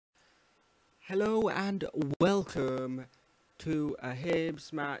Hello and welcome to a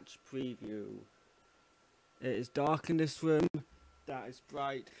Hibs match preview. It is dark in this room. That is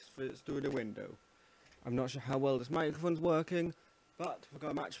bright through the window. I'm not sure how well this microphone's working, but we've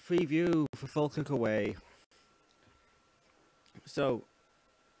got a match preview for Falkirk away. So,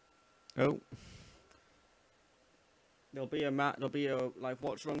 there'll be a live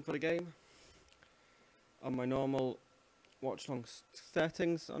watch along for the game on my normal watch along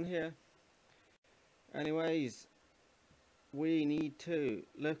settings on here. Anyways, we need to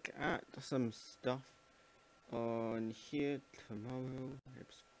look at some stuff on here tomorrow.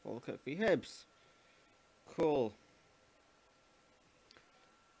 Hibs, Falkirk v Hibs. Cool.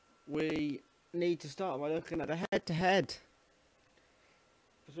 We need to start by looking at the head-to-head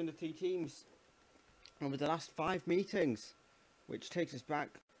between the two teams over the last 5 meetings, which takes us back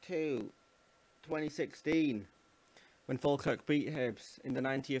to 2016 when Falkirk beat Hibs in the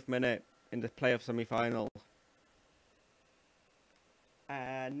 90th minute in the playoff semi-final.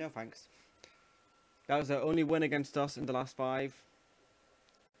 No thanks. That was their only win against us in the last 5.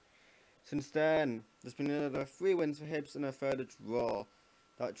 Since then, there's been another 3 wins for Hibs and a further draw.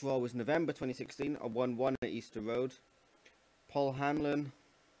 That draw was November 2016, a 1-1 at Easter Road. Paul Hanlon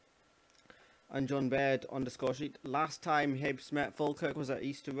and John Baird on the score sheet. Last time Hibs met Falkirk was at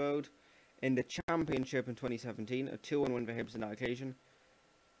Easter Road in the Championship in 2017, a 2-1 win for Hibs on that occasion.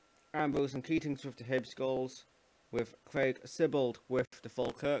 Ambrose and Keatings with the Hibs goals, with Craig Sibbald with the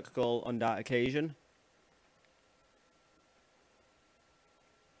Falkirk goal on that occasion.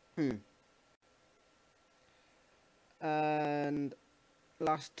 And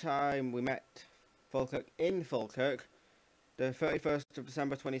last time we met Falkirk in Falkirk, the 31st of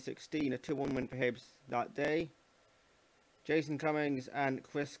December 2016, a 2-1 win for Hibs that day. Jason Cummings and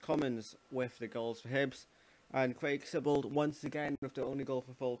Chris Commons with the goals for Hibs, and Craig Sibbald once again with the only goal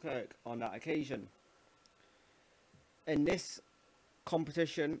for Falkirk on that occasion. In this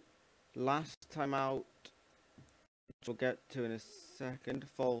competition, last time out, which we'll get to in a second,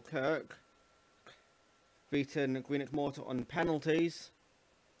 Falkirk beaten Greenock Mortar on penalties.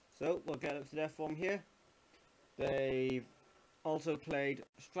 So we'll get up to their form here. They've also played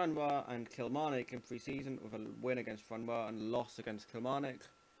Stranraer and Kilmarnock in pre-season, with a win against Stranraer and a loss against Kilmarnock,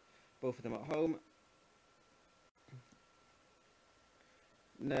 both of them at home.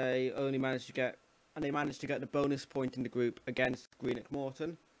 They managed to get the bonus point in the group against Greenock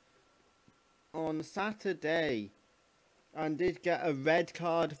Morton on Saturday, and did get a red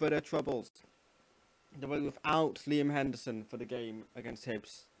card for their troubles. They were without Liam Henderson for the game against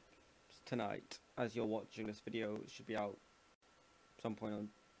Hibs tonight. As you're watching this video, it should be out some point on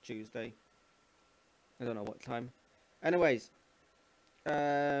Tuesday. I don't know what time. Anyways,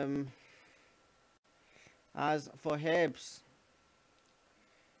 as for Hibs,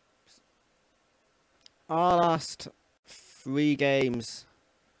 our last 3 games,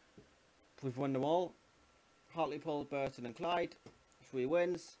 we've won them all. Hartlepool, Burton and Clyde, 3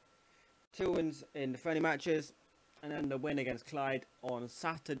 wins. 2 wins in the friendly matches, and then the win against Clyde on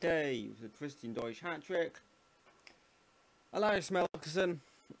Saturday with a Christian Deutsch hat-trick. Elias Melkerson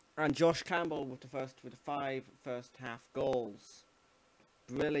and Josh Campbell with the 5 first half goals.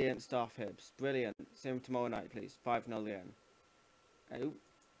 Brilliant stuff, Hibs. Brilliant. Same tomorrow night, please. 5-0 again. Oh.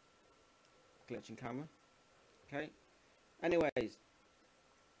 Glitching camera. Okay. Anyways.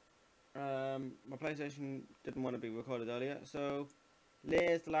 My PlayStation didn't want to be recorded earlier, so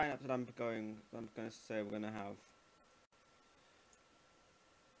here's the lineup that I'm going to say we're going to have.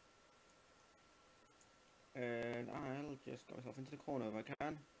 And I'll just get myself into the corner if I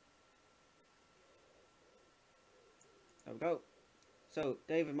can. There we go. So,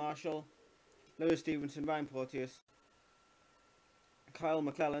 David Marshall, Lewis Stevenson, Ryan Porteous, Kyle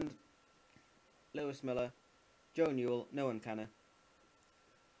McClelland, Lewis Miller, Joe Newell, Noah Canner,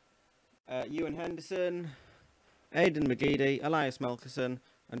 Ewan Henderson, Aidan McGeady, Elias Melkerson,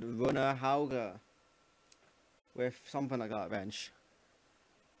 and Runner Hauger with something like that bench.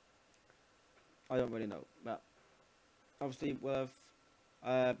 I don't really know, but obviously we'll have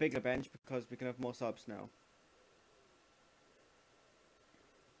a bigger bench because we can have more subs now.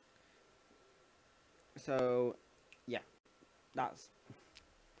 So, yeah,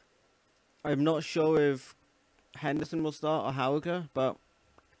 I'm not sure if Henderson will start or Hauger, but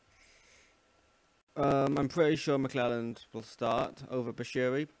I'm pretty sure McClelland will start over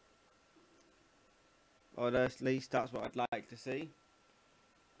Bashiri. Or at least that's what I'd like to see.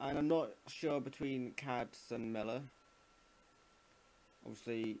 And I'm not sure between Cads and Miller.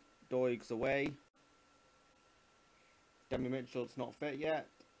 Obviously, Doig's away. Demi Mitchell's not fit yet.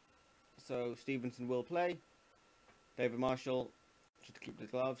 So Stevenson will play. David Marshall should keep the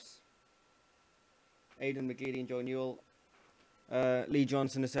gloves. Aidan McGeady and Joe Newell. Lee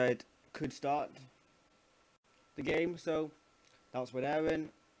Johnson has said could start the game, so that's what they're in.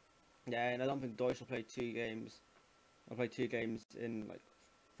 Yeah, and I don't think Deutsch will play 2 games. I'll play 2 games in like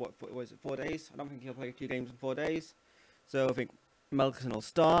 4 days. I don't think he'll play 2 games in 4 days. So I think Melkerson will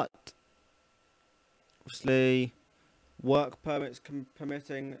start. Obviously, work permits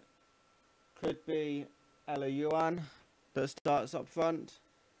permitting, could be Ella Yuan that starts up front.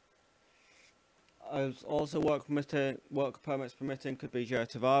 Also work permits permitting could be Jair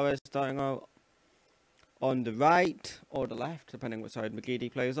Tavares starting out on the right or the left, depending what side McGeady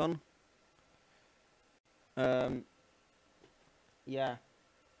plays on. Yeah.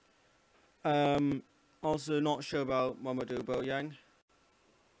 Also not sure about Mamadou Boyang.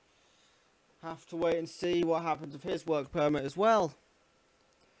 Have to wait and see what happens with his work permit as well.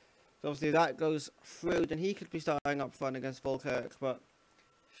 So obviously that goes through, then he could be starting up front against Falkirk, but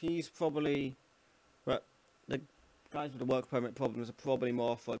he's probably... But the guys with the work permit problems are probably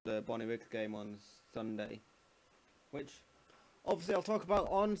more for the Bonnyrigg game on Sunday. Which, obviously I'll talk about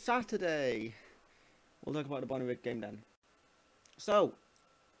on Saturday. We'll talk about the Bonnyrigg game then. So,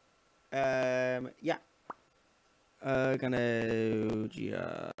 yeah. Gonna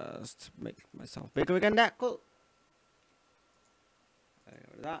just make myself bigger again there. Cool.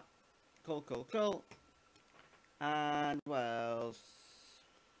 Rid of that. Cool. And what else?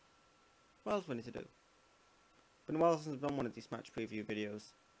 What else do we need to do? Been a while since I've done one of these match preview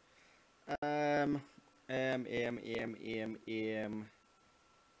videos. I've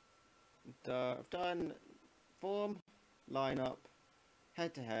done form, lineup,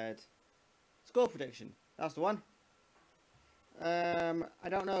 head to head, score prediction. That's the one. I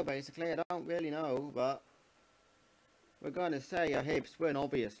don't know, basically. I don't really know, but we're going to say a Hibs win,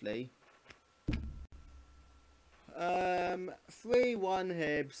 obviously. 3-1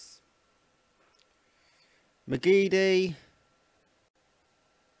 Hibs. McGeady.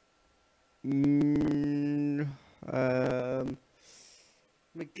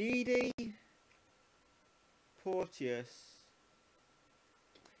 McGeady. Porteous.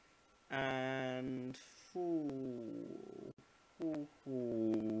 And...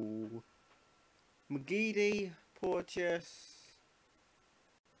 McGeady, Porteous,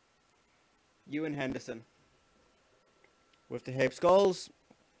 Ewan Henderson. With the Hibs goals.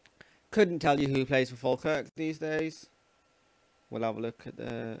 Couldn't tell you who plays for Falkirk these days. We'll have a look at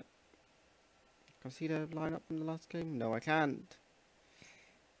the... Can I see the lineup from the last game? No, I can't.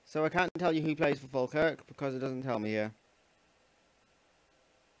 So I can't tell you who plays for Falkirk because it doesn't tell me here.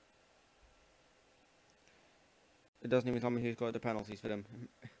 It doesn't even tell me who's got the penalties for them.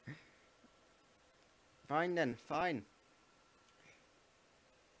 Fine then, fine.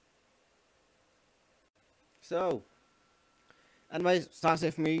 So, anyways, that's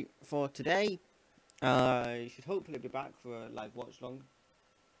it for me for today. I should hopefully be back for a live watch long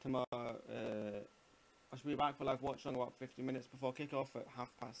tomorrow. I should be back for a live watch long about 50 minutes before kickoff at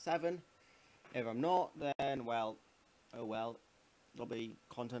 7:30. If I'm not, then well, oh well. There'll be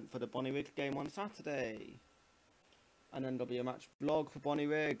content for the Bonnyrigg game on Saturday. And then there'll be a match vlog for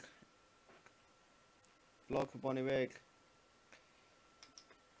Bonnyrigg. We're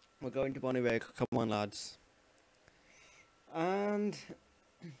going to Bonnyrigg. Come on, lads. And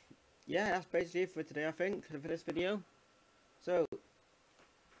yeah, that's basically it for today, I think, for this video. So,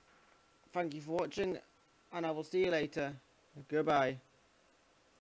 thank you for watching, and I will see you later. Goodbye.